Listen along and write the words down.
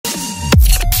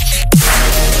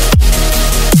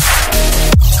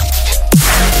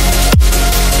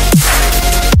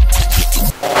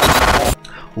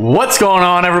What's going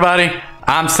on, everybody?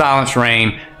 I'm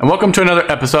SilencedReign, and welcome to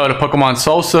another episode of Pokemon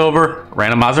Soul Silver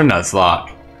Randomizer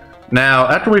Nuzlocke. Now,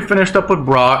 after we finished up with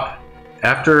Brock,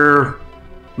 after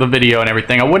the video and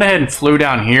everything, I went ahead and flew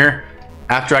down here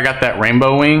after I got that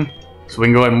Rainbow Wing, so we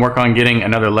can go ahead and work on getting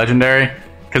another Legendary,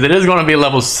 because it is going to be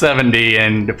level 70,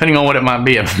 and depending on what it might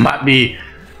be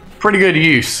pretty good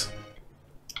use.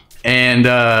 And,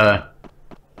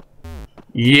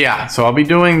 yeah, so I'll be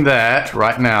doing that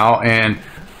right now, and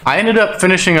I ended up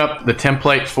finishing up the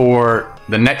template for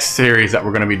the next series that we're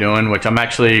going to be doing, which I'm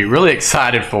actually really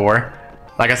excited for.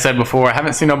 Like I said before, I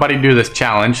haven't seen nobody do this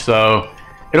challenge, so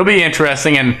it'll be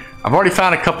interesting, and I've already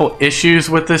found a couple issues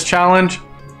with this challenge,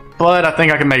 but I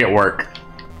think I can make it work.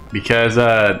 Because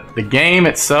the game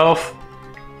itself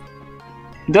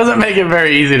doesn't make it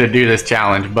very easy to do this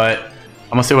challenge, but I'm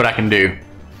going to see what I can do.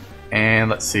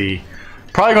 And let's see.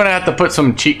 Probably going to have to put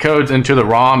some cheat codes into the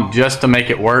ROM just to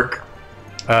make it work.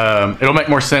 It'll make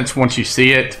more sense once you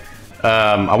see it.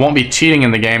 I won't be cheating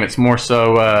in the game. It's more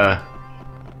so,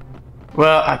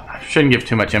 well, I shouldn't give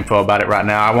too much info about it right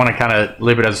now. I want to kind of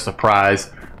leave it as a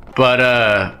surprise. But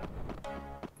I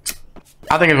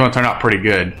think it's going to turn out pretty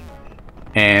good.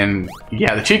 And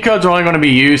yeah, the cheat codes are only going to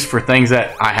be used for things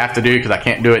that I have to do because I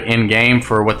can't do it in-game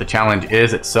for what the challenge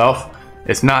is itself.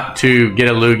 It's not to get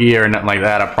a Lugia or nothing like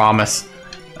that, I promise.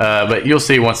 But you'll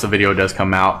see once the video does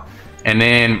come out. And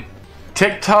then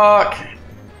TikTok,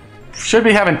 should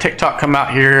be having TikTok come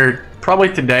out here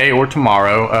probably today or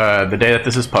tomorrow, the day that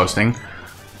this is posting.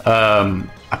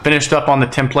 I finished up on the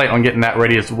template on getting that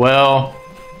ready as well.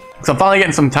 So I'm finally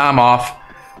getting some time off.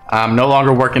 I'm no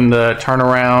longer working the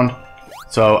turnaround.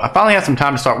 So I finally had some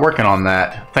time to start working on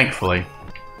that, thankfully.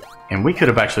 And we could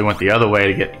have actually went the other way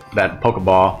to get that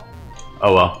Pokeball.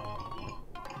 Oh well.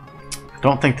 I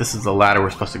don't think this is the ladder we're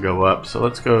supposed to go up, so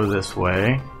let's go this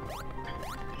way.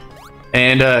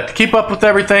 And to keep up with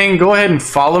everything, go ahead and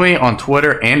follow me on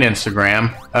Twitter and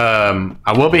Instagram.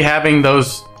 I will be having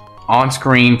those on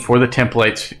screen for the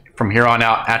templates from here on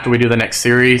out after we do the next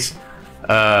series.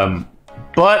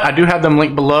 But I do have them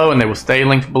linked below, and they will stay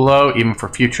linked below even for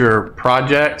future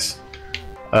projects.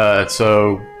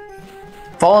 So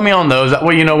follow me on those. That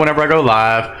way you know whenever I go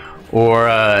live or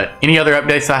any other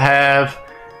updates I have.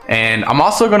 And I'm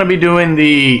also going to be doing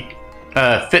the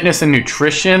fitness and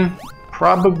nutrition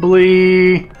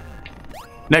probably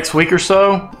next week or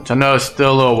so, which I know is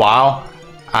still a little while.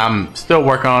 I'm still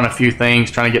working on a few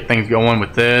things, trying to get things going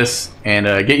with this and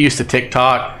get used to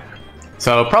TikTok.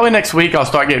 So probably next week I'll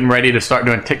start getting ready to start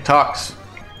doing TikToks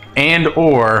and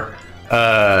or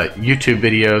YouTube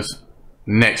videos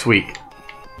next week.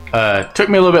 Took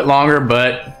me a little bit longer,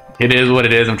 but it is what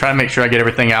it is. I'm trying to make sure I get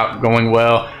everything out going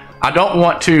well. I don't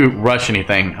want to rush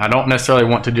anything. I don't necessarily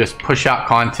want to just push out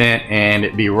content and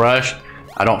it be rushed.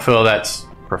 I don't feel that's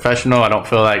professional. I don't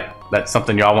feel like that's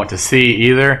something y'all want to see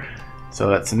either. So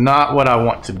that's not what I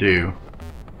want to do.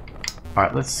 All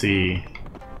right, let's see.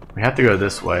 We have to go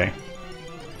this way.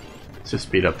 Let's just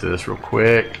speed up to this real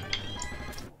quick.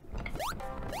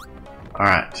 All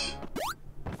right.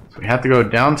 So we have to go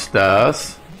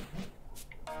downstairs.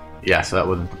 Yeah, so that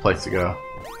wasn't the place to go.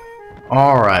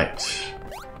 All right.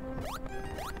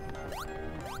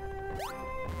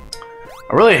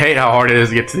 I really hate how hard it is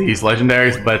to get to these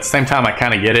legendaries, but at the same time I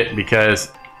kind of get it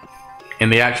because in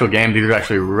the actual game these are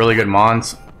actually really good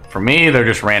mons. For me, they're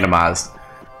just randomized.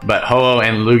 But Ho-Oh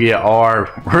and Lugia are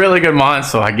really good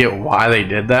mons, so I get why they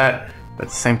did that. But at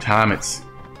the same time, it's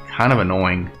kind of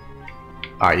annoying.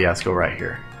 Alright, yeah, let's go right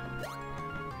here.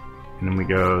 And then we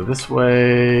go this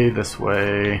way, this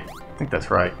way. I think that's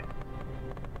right.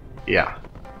 Yeah.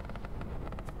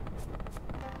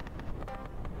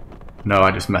 No,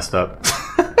 I just messed up.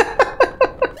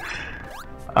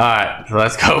 Alright, so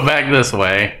let's go back this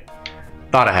way.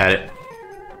 Thought I had it.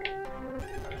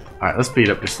 Alright, let's speed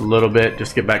up just a little bit.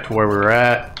 Just get back to where we were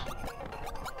at.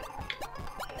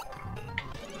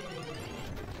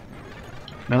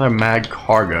 Another mag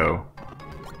cargo.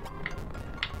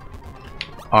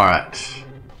 Alright.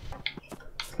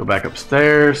 Let's go back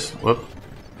upstairs. Whoop.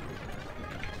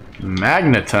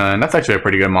 Magneton. That's actually a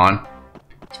pretty good mon.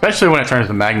 Especially when it turns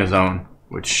to Magnezone,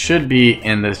 which should be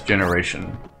in this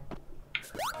generation.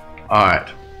 Alright.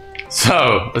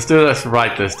 So, let's do this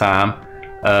right this time.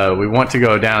 We want to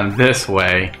go down this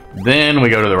way, then we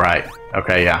go to the right.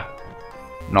 Okay, yeah.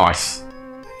 Nice.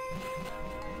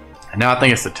 And now I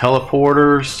think it's the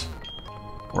teleporters.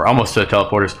 We're almost to the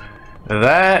teleporters.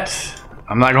 That,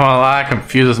 I'm not gonna lie,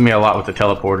 confuses me a lot with the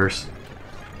teleporters.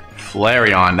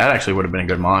 Flareon, that actually would have been a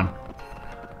good mon.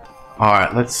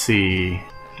 Alright, let's see.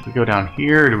 Do we go down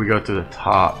here or do we go to the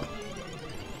top?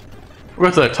 We'll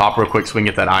go to the top real quick so we can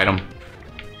get that item.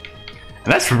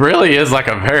 And that really is like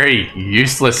a very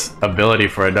useless ability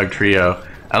for a Dugtrio.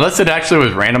 Unless it actually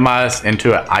was randomized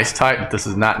into an ice type, but this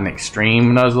is not an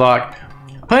extreme Nuzlocke.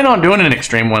 I plan on doing an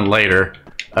extreme one later,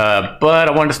 but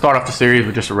I wanted to start off the series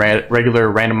with just a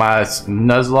regular randomized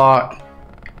Nuzlocke.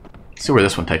 Let's see where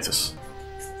this one takes us.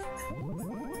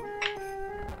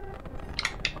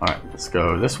 Alright, let's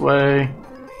go this way.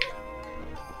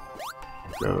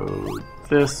 Go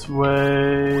this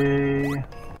way.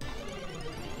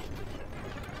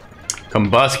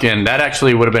 Combuskin, that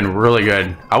actually would have been really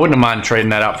good. I wouldn't have mind trading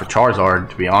that out for Charizard,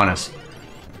 to be honest.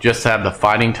 Just to have the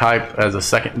fighting type as a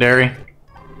secondary.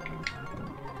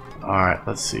 Alright,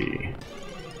 let's see.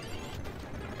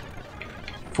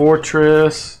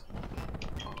 Fortress.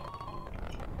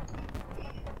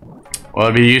 Well,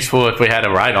 it'd be useful if we had a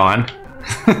Rhydon.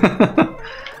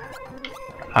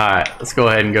 Alright, let's go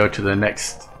ahead and go to the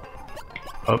next.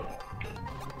 Oh.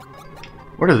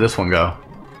 Where does this one go?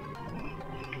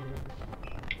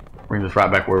 Brings us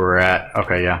right back where we're at.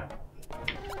 Okay, yeah.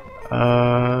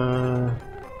 I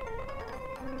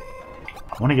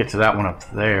want to get to that one up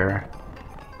there.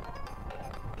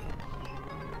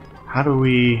 How do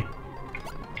we...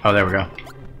 Oh, there we go.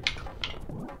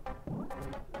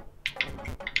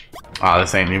 Oh,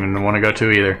 this ain't even the one to go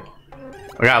to either.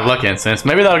 We got a luck incense.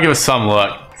 Maybe that'll give us some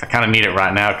luck. I kind of need it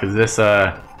right now because this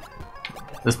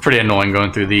is pretty annoying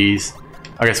going through these.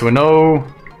 Okay, so we know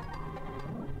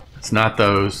it's not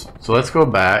those. So let's go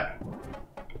back.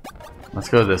 Let's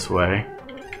go this way.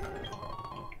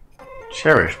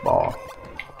 Cherish Ball.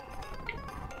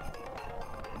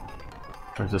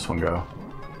 Where's this one go?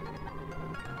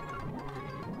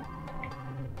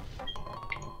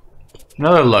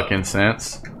 Another luck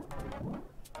incense.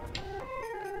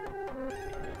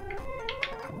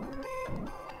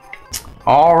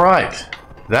 Alright.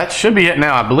 That should be it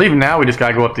now. I believe now we just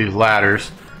gotta go up these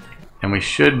ladders. And we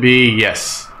should be,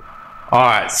 yes.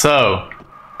 Alright, so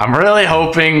I'm really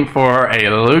hoping for a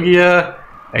Lugia,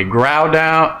 a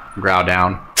Groudon,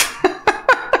 Groudon,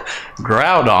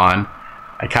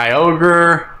 a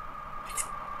Kyogre.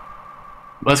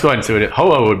 Let's go ahead and see what it.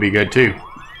 Ho-Oh would be good too.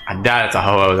 I doubt it's a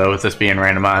Ho-Oh though, with this being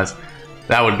randomized.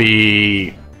 That would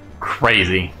be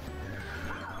crazy.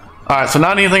 Alright, so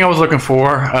not anything I was looking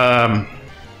for.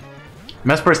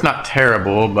 Mesper's not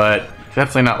terrible, but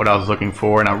definitely not what I was looking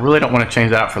for, and I really don't want to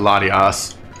change that out for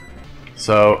Latias.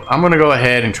 So I'm going to go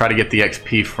ahead and try to get the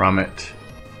XP from it.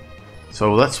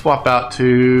 So let's swap out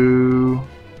to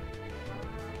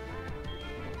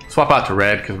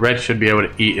Red, because Red should be able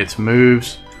to eat its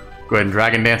moves. Go ahead and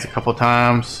Dragon Dance a couple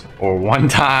times, or one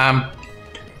time,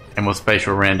 and we'll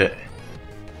Spatial Rend it.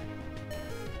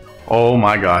 Oh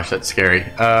my gosh, that's scary.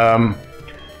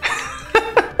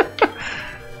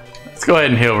 Let's go ahead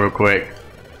and heal real quick.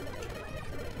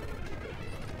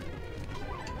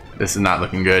 This is not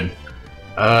looking good.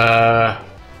 I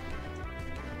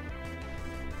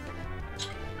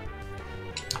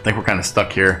think we're kind of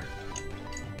stuck here.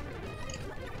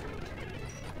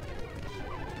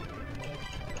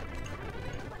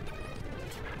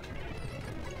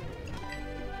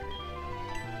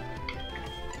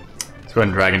 Let's go ahead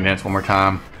and Dragon Dance one more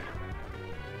time.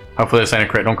 Hopefully this ain't a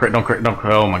crit. Don't crit, don't crit, don't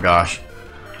crit. Oh my gosh.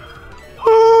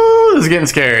 Ooh, this is getting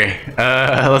scary.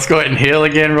 Let's go ahead and heal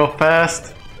again real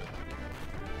fast.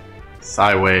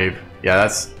 Psywave. Yeah,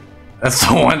 that's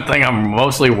the one thing I'm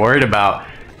mostly worried about.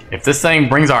 If this thing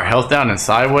brings our health down in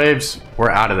Psywaves, we're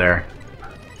out of there.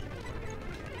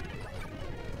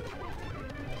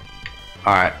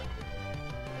 Alright.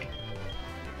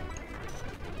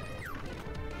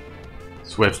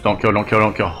 Swifts, don't kill, don't kill,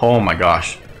 don't kill. Oh my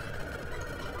gosh.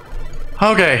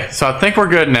 Okay, so I think we're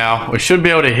good now. We should be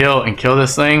able to heal and kill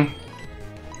this thing.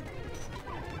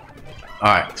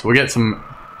 Alright, so we get some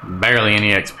barely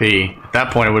any XP. At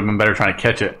that point, it would have been better trying to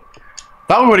catch it.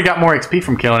 Thought we would have got more XP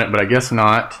from killing it, but I guess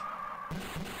not.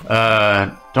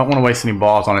 Don't want to waste any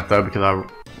balls on it though, because I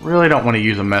really don't want to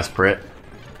use a Mesprit.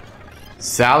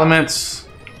 Salamence.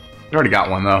 We already got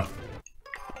one though.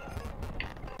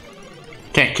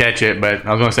 Can't catch it, but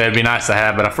I was gonna say it'd be nice to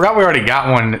have, but I forgot we already got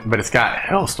one, but it's got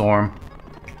Hellstorm.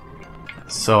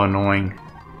 So annoying.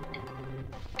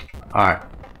 Alright.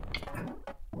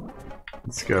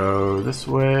 Let's go this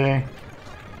way.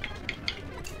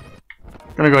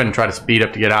 I'm gonna go ahead and try to speed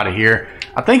up to get out of here.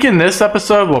 I think in this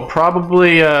episode we'll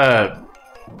probably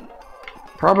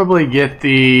get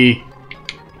the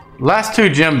last 2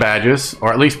 gym badges,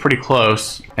 or at least pretty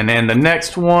close, and then the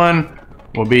next one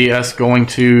will be us going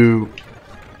to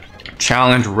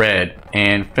challenge Red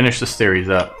and finish the series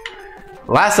up.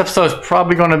 Last episode is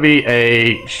probably going to be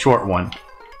a short one.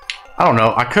 I don't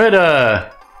know. I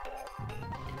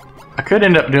I could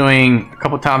end up doing a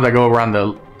couple times I go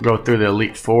through the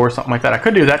Elite Four or something like that. I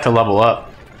could do that to level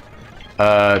up.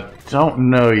 Don't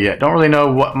know yet. Don't really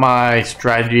know what my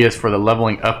strategy is for the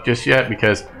leveling up just yet,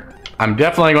 because I'm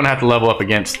definitely going to have to level up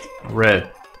against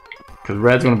Red. Because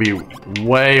Red's going to be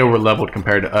way over leveled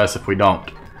compared to us if we don't.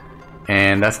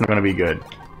 And that's not going to be good.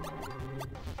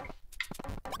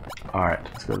 Alright,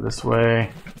 let's go this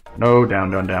way. No, down,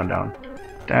 down, down, down.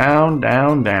 Down,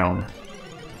 down, down.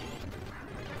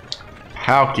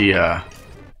 Palkia.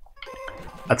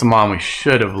 That's a mon we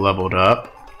should have leveled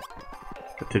up.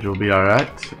 But it will be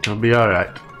alright. It will be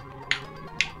alright.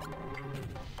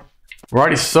 We're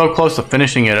already so close to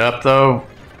finishing it up though.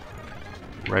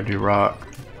 Reggie Rock.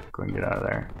 Go and get out of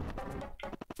there.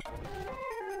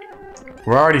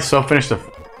 We're already so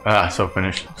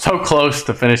so close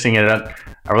to finishing it up.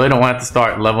 I really don't want to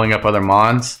start leveling up other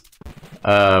mons.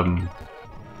 I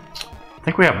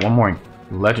think we have one more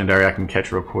legendary I can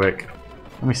catch real quick.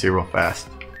 Let me see real fast.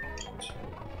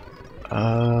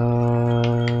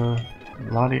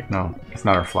 Lottie? No, it's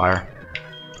not our flyer.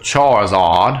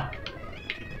 Charizard.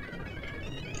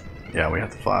 Yeah, we have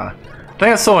to fly. I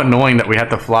think it's so annoying that we have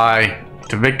to fly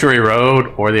to Victory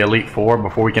Road or the Elite Four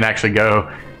before we can actually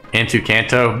go into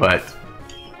Kanto, but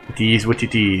these with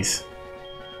these.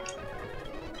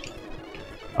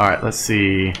 Alright, let's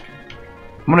see.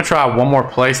 I'm gonna try one more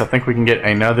place. I think we can get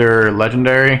another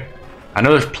legendary. I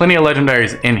know there's plenty of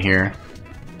legendaries in here.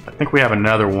 I think we have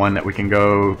another one that we can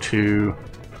go to,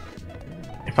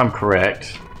 if I'm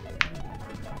correct.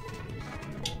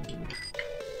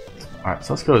 Alright,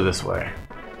 so let's go this way.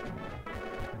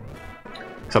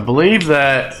 So I believe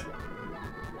that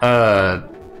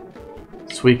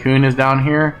Suicune is down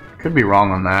here. Could be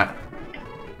wrong on that.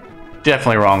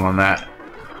 Definitely wrong on that.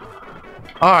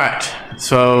 Alright,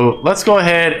 so let's go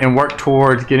ahead and work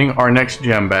towards getting our next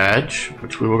gem badge,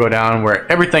 which we will go down where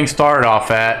everything started off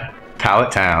at,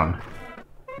 Pallet Town.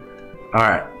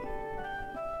 Alright.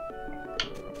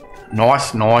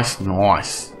 Nice, nice,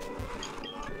 nice.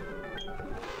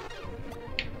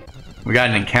 We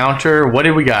got an encounter. What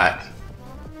did we got?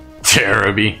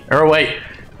 Cherubi. Or wait,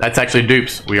 that's actually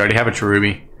dupes. We already have a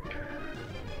Cherubi.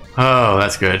 Oh,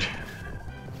 that's good.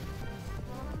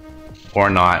 Or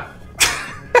not.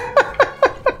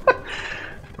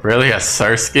 Really? A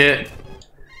Surskit?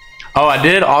 Oh, I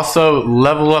did also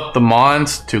level up the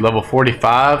mons to level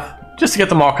 45. Just to get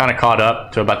them all kind of caught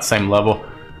up to about the same level.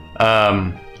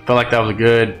 Felt like that was a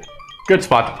good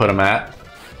spot to put them at.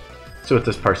 Let's see what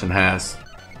this person has.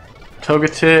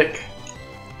 Togetic.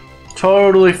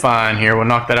 Totally fine here. We'll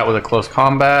knock that out with a close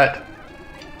combat.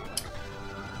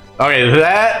 Okay,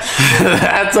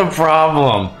 that's a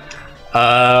problem.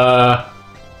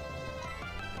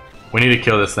 We need to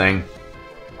kill this thing.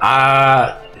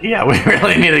 Yeah, we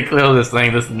really need to kill this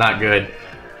thing. This is not good.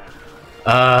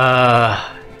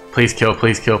 Please kill,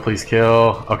 please kill, please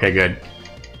kill. Okay, good.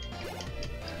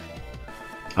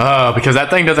 Because that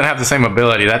thing doesn't have the same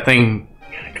ability. That thing,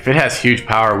 if it has huge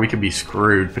power, we could be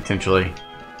screwed, potentially.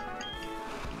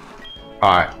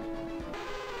 Alright.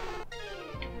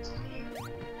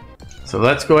 So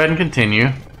let's go ahead and continue.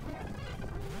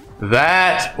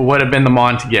 That would have been the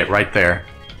mon to get right there.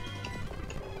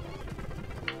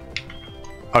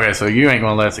 Okay, so you ain't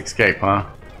gonna let us escape, huh?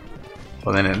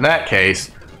 Well then in that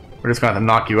case, we're just gonna have to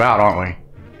knock you out, aren't we?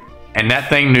 And that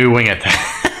thing knew wing attack.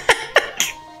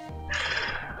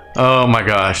 Oh my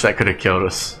gosh, that could have killed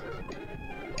us.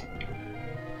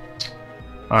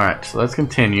 Alright, so let's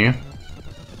continue.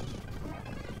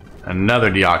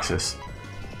 Another Deoxys.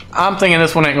 I'm thinking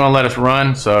this one ain't gonna let us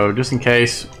run, so just in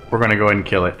case, we're gonna go ahead and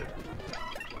kill it.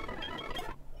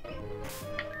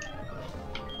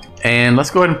 And let's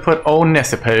go ahead and put old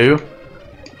Nessipo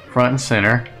front and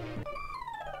center.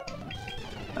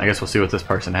 I guess we'll see what this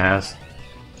person has.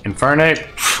 Infernape.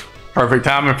 Perfect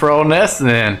timing for old Ness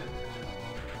then.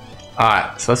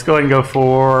 Alright, so let's go ahead and go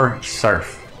for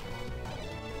Surf.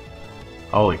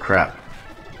 Holy crap.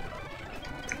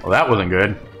 Well, that wasn't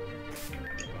good.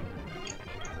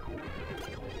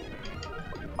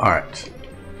 Alright.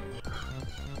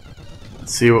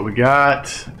 Let's see what we got.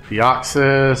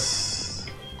 Deoxys.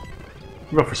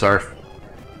 We'll go for Surf.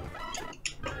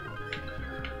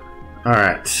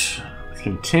 Alright. Let's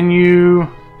continue.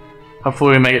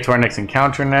 Hopefully we make it to our next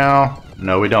encounter now.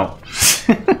 No, we don't.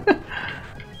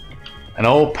 An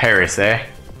old Paris, eh?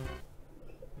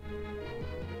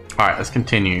 Alright, let's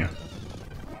continue.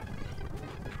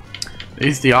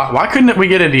 These why couldn't we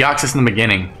get a Deoxys in the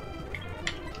beginning?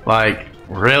 Like,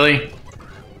 really?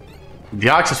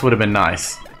 Deoxys would have been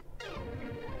nice.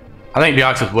 I think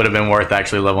Deoxys would have been worth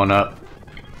actually leveling up.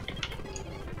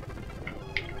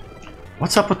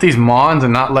 What's up with these mons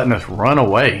and not letting us run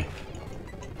away?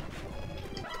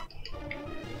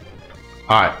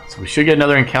 Alright, so we should get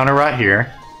another encounter right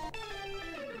here.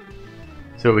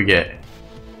 See what we get.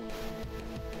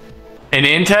 An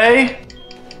Entei?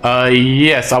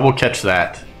 Yes, I will catch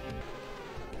that.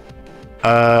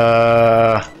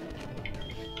 Let's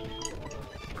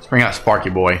bring out Sparky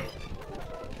Boy.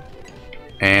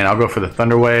 And I'll go for the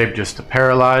Thunder Wave just to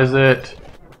paralyze it.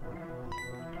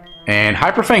 And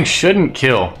Hyper Fang shouldn't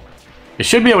kill. It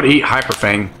should be able to eat Hyper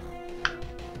Fang.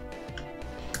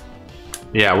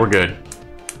 Yeah, we're good.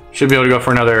 Should be able to go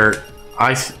for another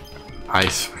Ice.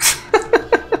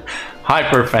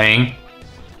 Hyper Fang.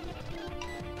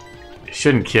 It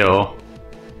shouldn't kill.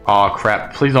 Oh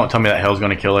crap. Please don't tell me that Hell's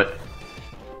gonna kill it.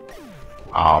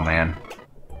 Oh man.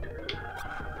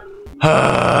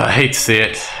 I hate to see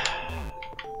it.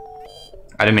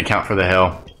 I didn't account for the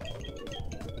Hell.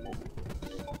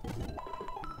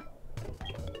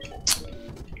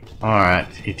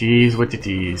 Alright, it is what it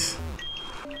is.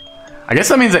 I guess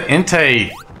that means that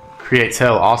Entei creates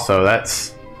Hell also.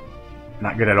 That's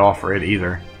not good at all for it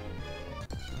either.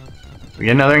 We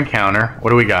get another encounter.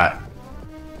 What do we got?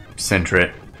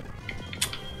 Sentret.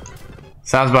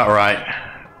 Sounds about right.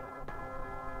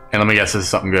 And let me guess, this is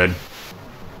something good.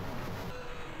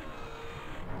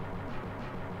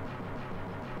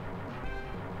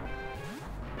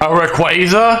 A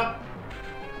Rayquaza?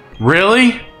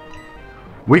 Really?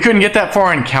 We couldn't get that for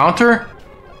our encounter?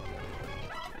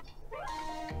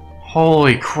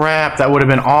 Holy crap, that would have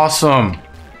been awesome.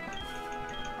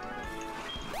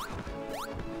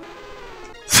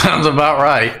 Sounds about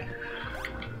right.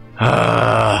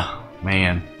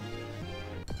 Man.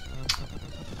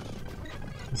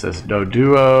 It says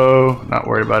Doduo. Not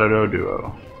worried about a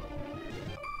Doduo.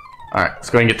 Alright, let's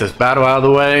go ahead and get this battle out of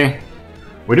the way.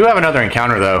 We do have another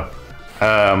encounter though.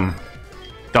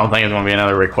 Don't think it's going to be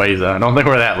another Rayquaza. I don't think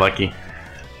we're that lucky.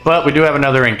 But we do have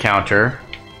another encounter.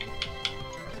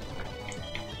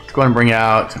 Let's go ahead and bring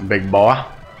out Big Boy.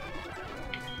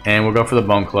 And we'll go for the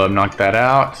Bone Club. Knock that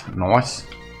out. Nice.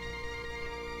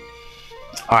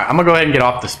 Alright, I'm going to go ahead and get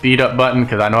off the speed up button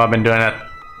because I know I've been doing that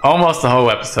almost the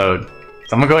whole episode.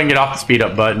 So I'm going to go ahead and get off the speed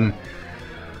up button.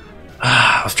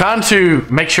 I was trying to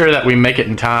make sure that we make it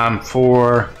in time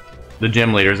for the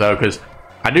gym leaders though, because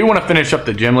I do want to finish up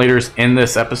the gym leaders in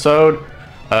this episode,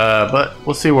 but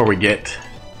we'll see where we get.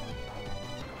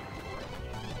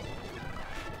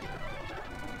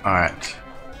 Alright.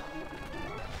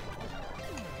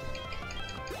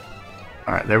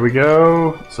 Alright, there we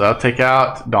go. So I'll take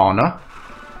out Donna.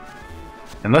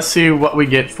 And let's see what we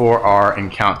get for our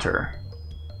encounter.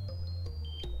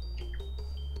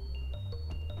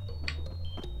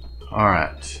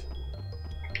 Alright.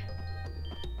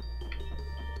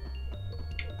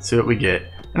 See what we get.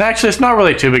 And actually, it's not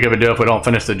really too big of a deal if we don't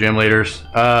finish the gym leaders.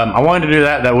 I wanted to do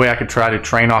that. That way I could try to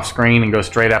train off screen and go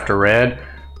straight after red.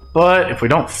 But if we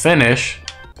don't finish,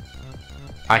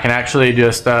 I can actually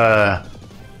just cut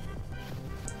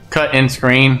in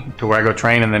screen to where I go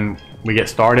train and then we get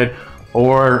started.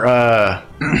 Or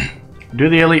do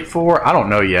the Elite Four. I don't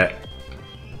know yet.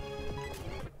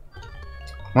 I'm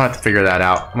gonna have to figure that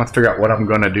out. I'm gonna have to figure out what I'm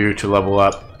gonna do to level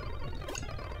up.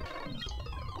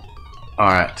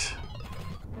 Alright.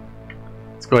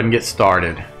 Let's go ahead and get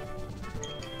started.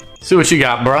 See what you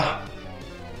got, bruh.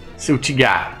 See what you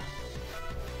got.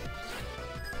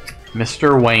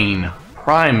 Mr. Wayne.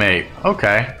 Primate.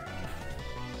 Okay.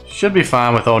 Should be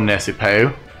fine with old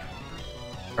Nessipo.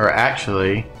 Or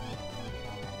actually...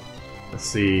 Let's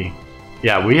see.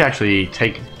 Yeah, we actually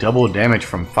take double damage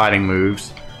from fighting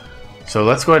moves. So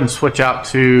let's go ahead and switch out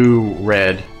to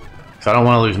red. Because I don't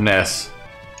want to lose Ness.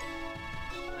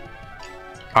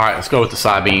 Alright, let's go with the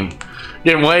Psybeam.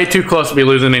 Getting way too close to be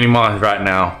losing any mons right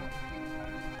now.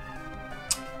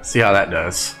 See how that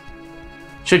does.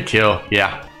 Should kill,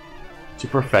 yeah.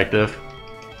 Super effective.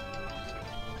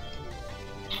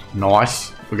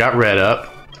 Nice. We got red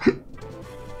up.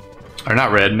 Or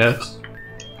not red, Ness.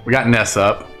 We got Ness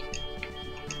up.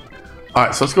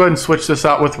 Alright, so let's go ahead and switch this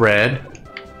out with red.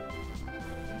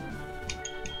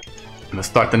 And let's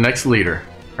start the next leader.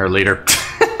 Or leader.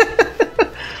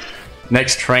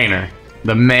 Next trainer.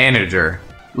 The manager.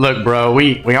 Look, bro,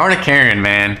 we aren't a Karen,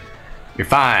 man. You're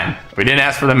fine. We didn't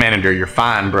ask for the manager. You're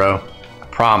fine, bro. I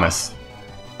promise.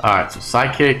 Alright, so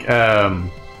Psychic.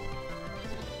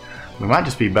 We might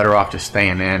just be better off just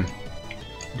staying in.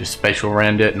 Just spatial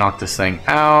rend it, knock this thing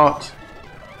out.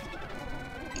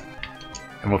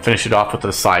 And we'll finish it off with the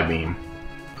Psybeam.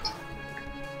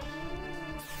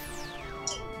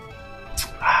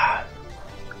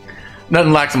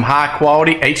 Nothing like some high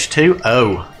quality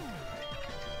H2O.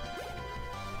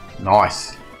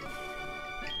 Nice.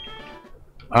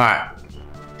 Alright.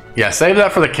 Yeah, save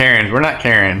that for the Karens. We're not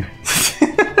Karen.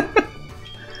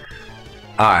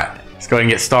 Alright. Let's go ahead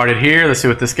and get started here. Let's see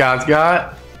what this guy's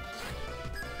got.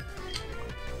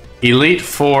 Elite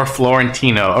 4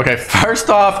 Florentino. Okay, first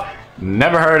off,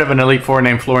 never heard of an Elite 4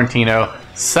 named Florentino.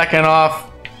 Second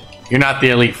off, you're not the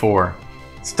Elite 4.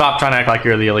 Stop trying to act like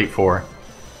you're the Elite 4.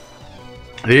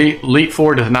 The Elite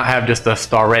 4 does not have just a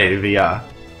star rating.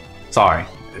 Sorry.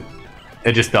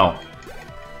 It just don't.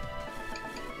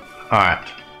 Alright.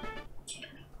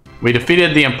 We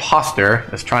defeated the imposter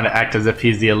that's trying to act as if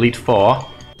he's the Elite 4.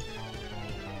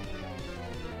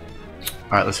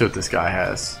 Alright, let's see what this guy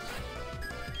has.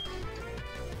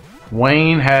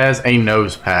 Wayne has a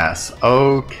nose pass.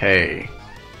 Okay.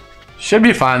 Should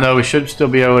be fine though. We should still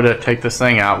be able to take this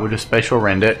thing out. We'll just spatial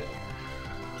rend it.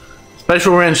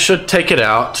 Spatial rend should take it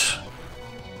out.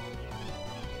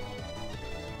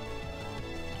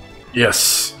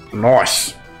 Yes.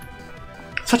 Nice.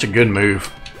 Such a good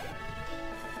move.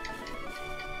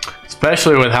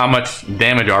 Especially with how much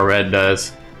damage our red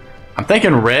does. I'm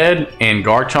thinking red and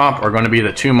Garchomp are going to be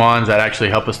the two mons that actually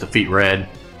help us defeat red.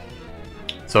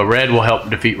 So red will help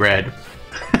defeat red.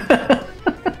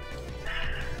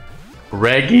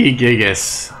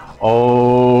 Regigigas.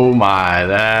 Oh my,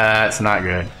 that's not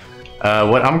good.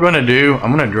 What I'm going to do,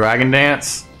 I'm going to Dragon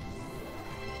Dance.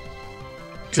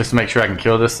 Just to make sure I can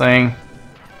kill this thing.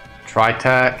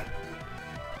 Tri-tack.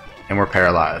 And we're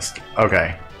paralyzed.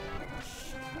 Okay.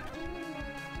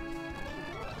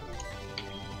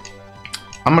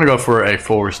 I'm going to go for a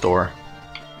full restore.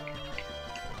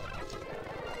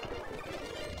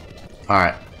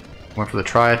 Alright. Went for the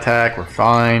Tri-attack. We're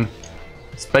fine.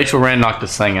 Spatial Rend knocked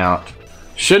this thing out.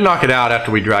 Should knock it out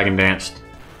after we Dragon Danced.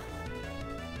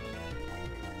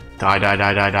 Die, die,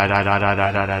 die, die, die, die, die, die,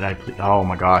 die, die, die, die. Please. Oh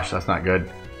my gosh, that's not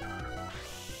good.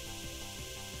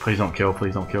 Please don't kill,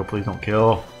 please don't kill, please don't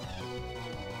kill.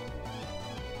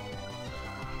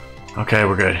 Okay,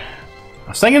 we're good. I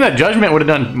was thinking that Judgment would have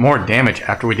done more damage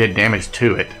after we did damage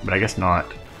to it, but I guess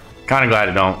not. Kind of glad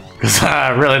it don't, because I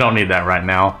really don't need that right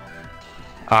now.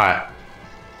 Alright.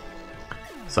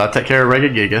 So I'll take care of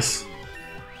Regigigas.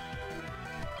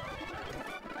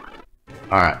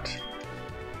 Alright.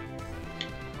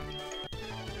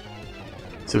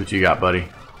 See what you got, buddy.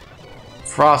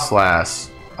 Frostlass.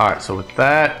 Alright, so with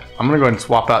that, I'm going to go ahead and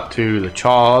swap out to the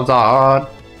Charizard.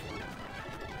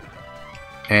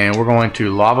 And we're going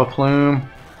to Lava Plume.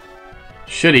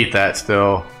 Should eat that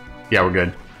still. Yeah, we're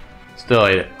good. Still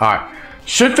ate it. Alright.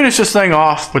 Should finish this thing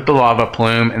off with the Lava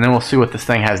Plume, and then we'll see what this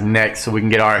thing has next so we can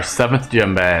get our 7th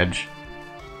gym badge.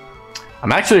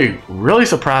 I'm actually really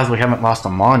surprised we haven't lost a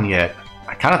Mon yet.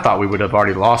 I kind of thought we would have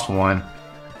already lost one.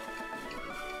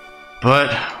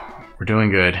 But we're doing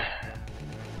good.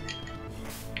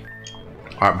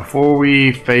 Alright, before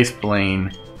we face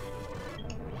Blaine,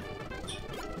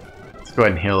 let's go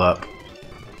ahead and heal up.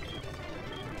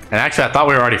 And actually, I thought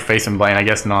we were already facing Blaine. I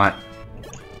guess not.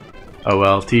 Oh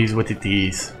well, tease with the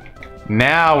tease.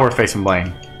 Now we're facing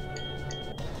Blaine.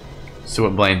 See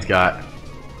what Blaine's got.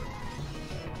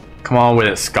 Come on with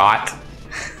it, Scott.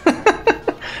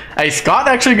 Hey, Scott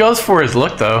actually goes for his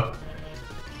look though.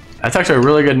 That's actually a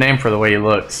really good name for the way he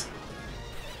looks.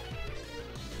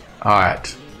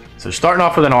 Alright. So starting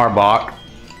off with an Arbok.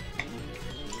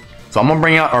 So I'm gonna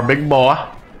bring out our big boy.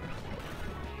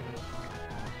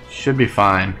 Should be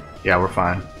fine. Yeah, we're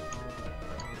fine.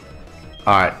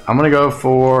 Alright, I'm gonna go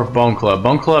for Bone Club.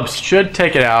 Bone Club should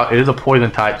take it out. It is a poison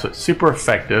type, so it's super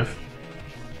effective.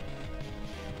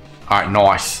 Alright,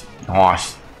 nice.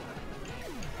 Nice.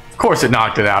 Of course it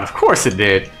knocked it out. Of course it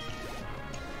did.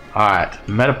 Alright,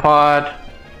 Metapod.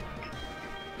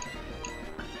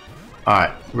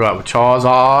 Alright, we'll go out with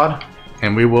Charizard.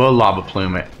 And we will Lava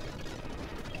Plume it.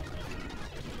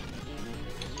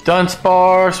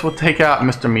 Dunsparce. We'll take out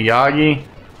Mr. Miyagi.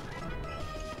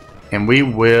 And we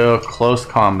will close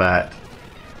combat.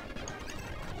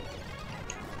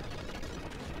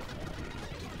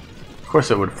 Of course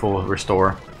it would full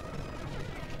restore.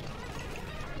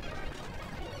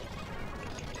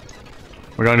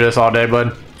 We're gonna do this all day,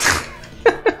 bud.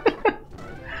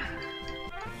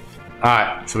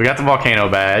 Alright, so we got the volcano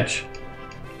badge.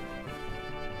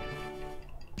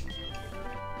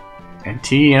 And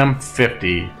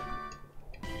TM50.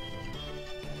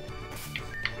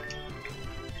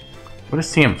 What is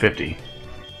TM50?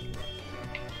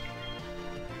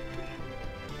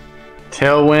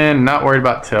 Tailwind, not worried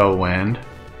about Tailwind.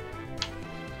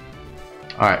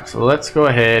 Alright, so let's go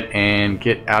ahead and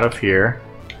get out of here.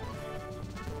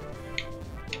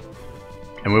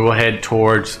 And we will head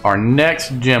towards our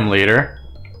next gym leader.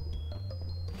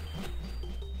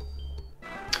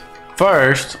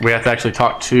 first, we have to actually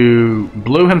talk to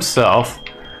Blue himself.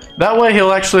 That way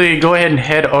he'll actually go ahead and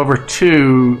head over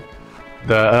to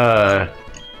the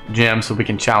gym so we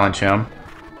can challenge him.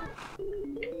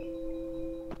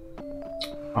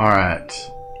 Alright.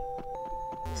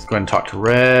 Let's go ahead and talk to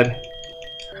Red.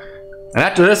 And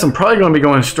after this, I'm probably going to be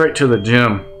going straight to the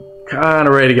gym. Kind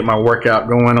of ready to get my workout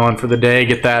going on for the day.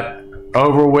 Get that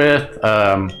over with.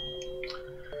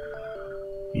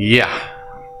 Yeah.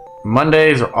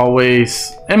 Mondays are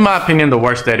always, in my opinion, the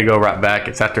worst day to go right back.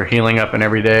 It's after healing up and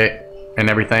every day and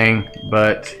everything,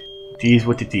 but these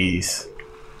with the D's.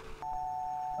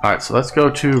 Alright, so let's go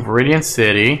to Viridian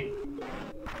City.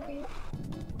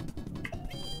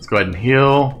 Let's go ahead and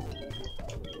heal.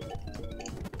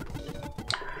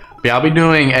 Yeah, I'll be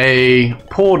doing a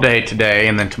pull day today,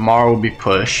 and then tomorrow will be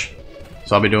push.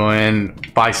 So I'll be doing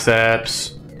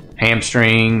biceps,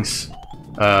 hamstrings,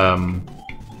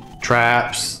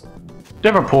 traps,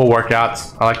 different pull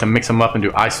workouts. I like to mix them up and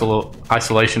do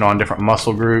isolation on different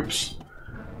muscle groups.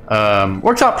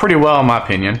 Works out pretty well in my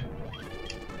opinion.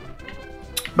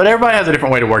 But everybody has a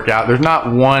different way to work out. There's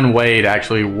not one way to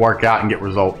actually work out and get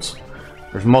results.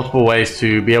 There's multiple ways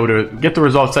to be able to get the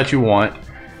results that you want.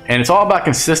 And it's all about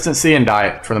consistency and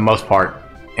diet for the most part.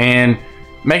 And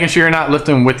making sure you're not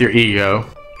lifting with your ego,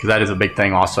 because that is a big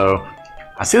thing also.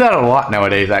 I see that a lot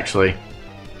nowadays actually.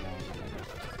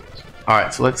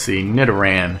 Alright, so let's see,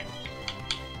 Nidoran.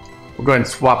 We'll go ahead and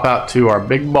swap out to our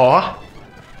big boy.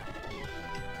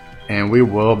 And we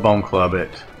will bone club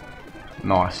it.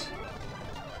 Nice.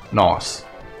 Nice.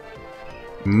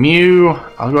 Mew,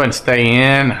 I'll go ahead and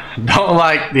stay in. Don't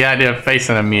like the idea of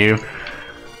facing a Mew.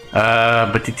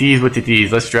 But TTs with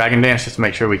TTs. Let's Dragon Dance just to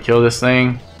make sure we kill this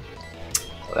thing.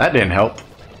 Well, that didn't help.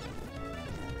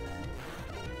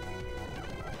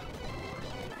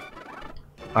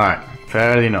 Alright,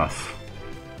 fair enough.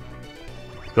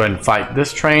 Go ahead and fight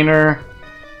this trainer.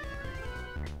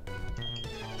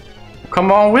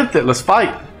 Come on with it, let's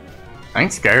fight. I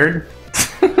ain't scared.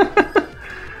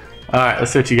 Alright,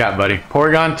 let's see what you got, buddy.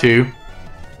 Porygon 2.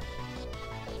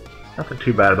 Nothing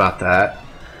too bad about that.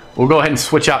 We'll go ahead and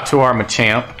switch out to our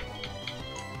Machamp.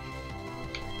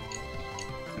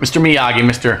 Mr. Miyagi,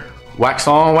 Mr. Wax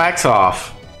on, wax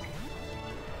off.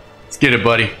 Let's get it,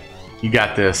 buddy. You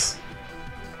got this.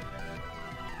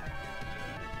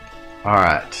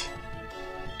 Alright.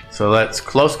 So let's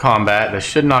close combat. That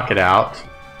should knock it out.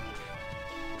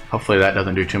 Hopefully that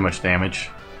doesn't do too much damage.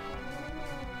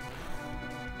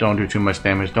 Don't do too much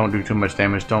damage. Don't do too much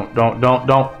damage. Don't.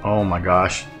 Oh my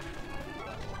gosh.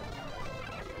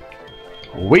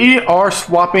 We are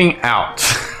swapping out.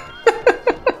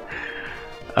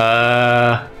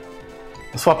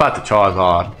 Let's swap out the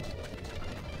Charizard.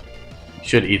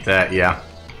 Should eat that, yeah.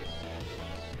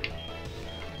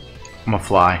 I'm gonna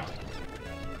fly.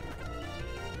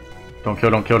 Don't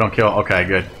kill, don't kill, don't kill. Okay,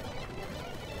 good.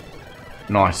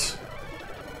 Nice.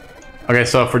 Okay,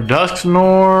 so for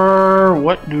Dusknoir,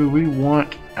 what do we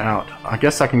want out? I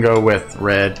guess I can go with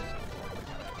red.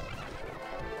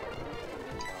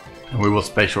 And we will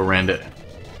spatial rend it.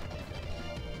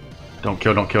 Don't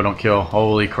kill, don't kill, don't kill.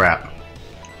 Holy crap.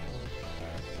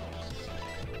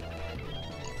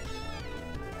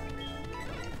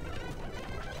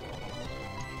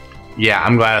 Yeah,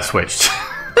 I'm glad I switched.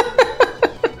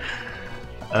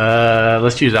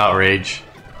 Let's use Outrage.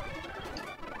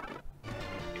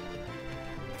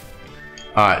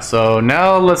 Alright, so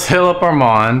now let's heal up our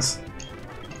Mons.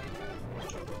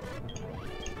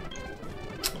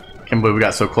 Can't believe we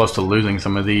got so close to losing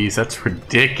some of these. That's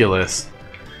ridiculous.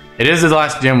 It is the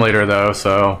last gym leader though,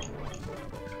 so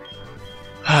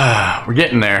we're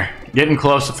getting there. Getting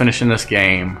close to finishing this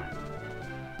game.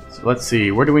 So let's see,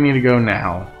 where do we need to go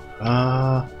now?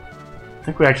 I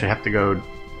think we actually have to go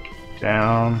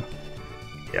down.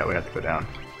 Yeah, we have to go down.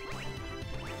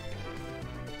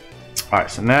 Alright,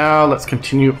 so now let's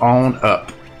continue on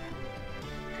up.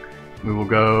 We will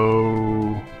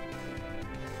go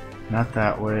not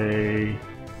that way.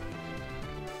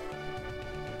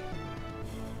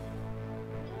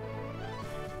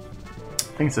 I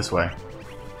think it's this way.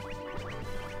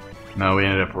 No, we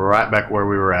ended up right back where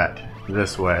we were at.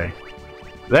 This way.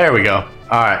 There we go.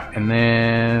 Alright, and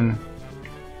then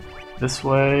this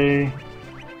way.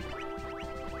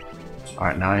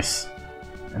 Alright, nice.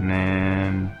 And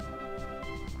then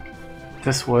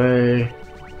this way.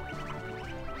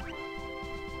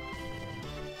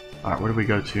 Alright, where do we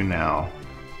go to now?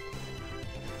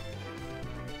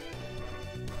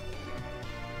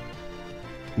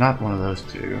 Not one of those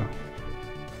two.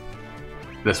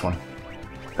 This one.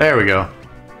 There we go.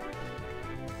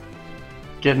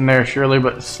 Getting there surely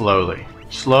but slowly.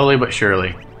 Slowly but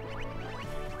surely.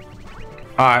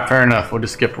 Alright, fair enough. We'll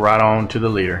just skip right on to the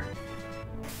leader.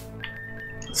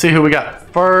 Let's see who we got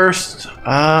first.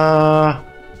 I'm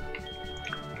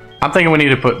thinking we need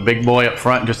to put Big Boy up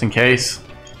front just in case.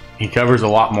 He covers a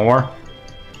lot more.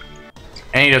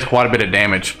 And he does quite a bit of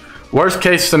damage. Worst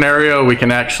case scenario, we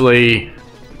can actually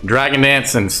Dragon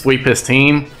Dance and sweep his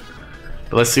team.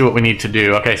 But let's see what we need to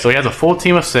do. Okay, so he has a full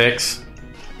team of 6.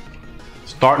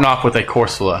 Starting off with a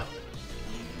Corsola.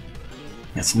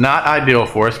 It's not ideal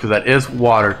for us because that is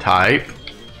water type.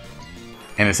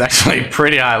 And it's actually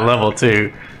pretty high level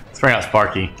too. Let's bring out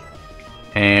Sparky.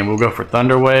 And we'll go for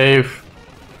Thunder Wave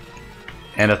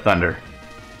and a Thunder.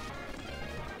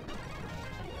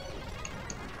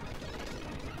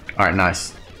 Alright,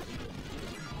 nice.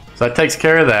 So that takes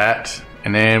care of that.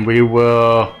 And then we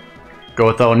will go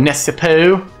with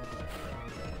Onesipo.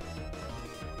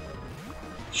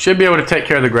 Should be able to take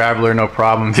care of the Graveler, no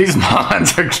problem. These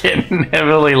mons are getting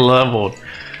heavily leveled.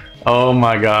 Oh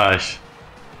my gosh.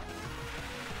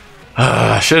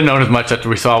 I should have known as much after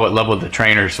we saw what level the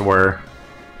trainers were.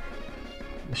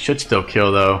 Should still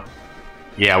kill though.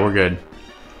 Yeah, we're good.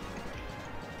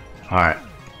 Alright.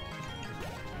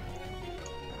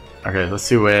 Okay, let's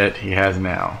see what he has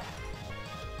now.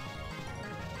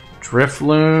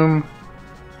 Drifloon.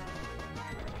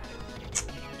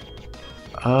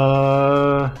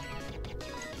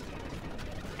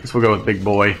 Guess we'll go with Big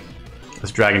Boy.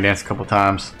 Let's Dragon Dance a couple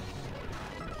times.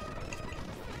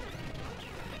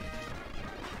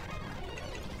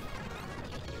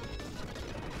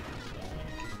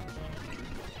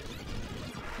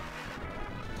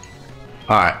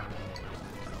 Alright.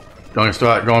 Going to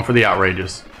start going for the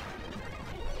outrages.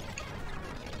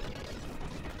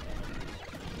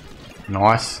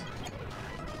 Nice.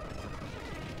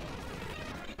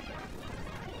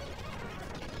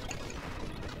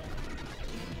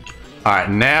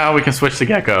 Alright, now we can switch to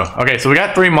Gecko. Okay, so we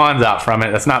got 3 mons out from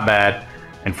it. That's not bad.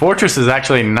 And Fortress is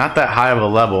actually not that high of a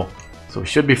level. So we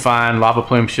should be fine. Lava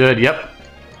Plume should. Yep.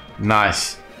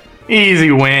 Nice.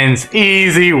 Easy wins.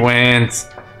 Easy wins.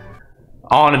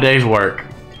 All in a day's work.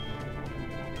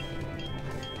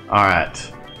 Alright.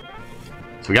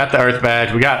 So we got the Earth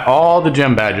Badge. We got all the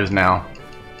gem badges now.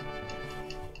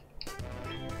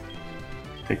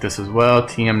 Take this as well.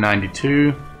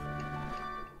 TM92.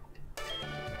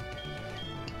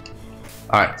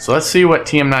 Alright, so let's see what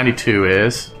TM92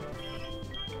 is.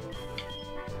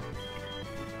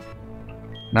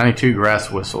 92 Grass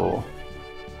Whistle.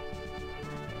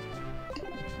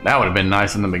 That would have been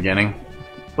nice in the beginning,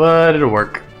 but it'll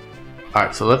work.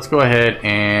 Alright, so let's go ahead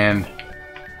and...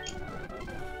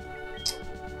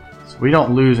 So we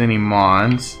don't lose any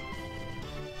mons.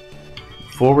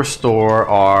 Full restore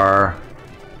our...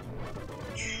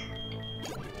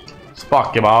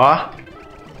 Spokeball.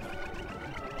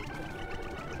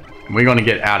 We're going to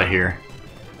get out of here.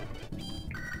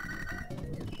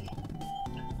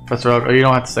 Professor Oak, oh, you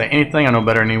don't have to say anything. I know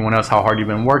better than anyone else how hard you've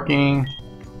been working.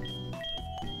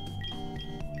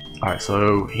 Alright,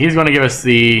 so he's going to give us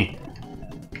the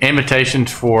invitation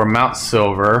for Mount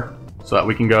Silver so that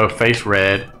we can go face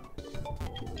red.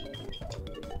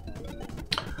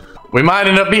 We might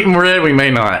end up beating red, we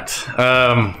may not.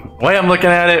 The way I'm looking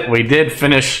at it, we did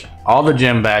finish all the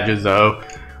gem badges though.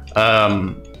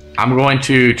 I'm going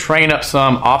to train up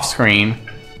some off screen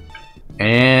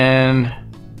and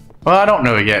well, I don't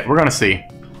know yet. We're gonna see.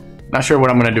 Not sure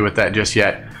what I'm gonna do with that just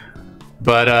yet,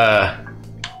 but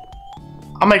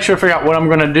I'll make sure to figure out what I'm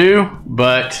gonna do.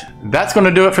 But that's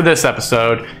gonna do it for this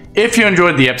episode. If you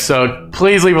enjoyed the episode,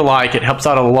 please leave a like. It helps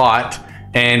out a lot,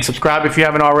 and subscribe if you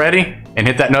haven't already, and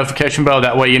hit that notification bell.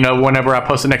 That way you know whenever I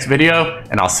post the next video,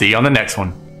 and I'll see you on the next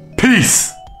one.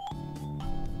 Peace.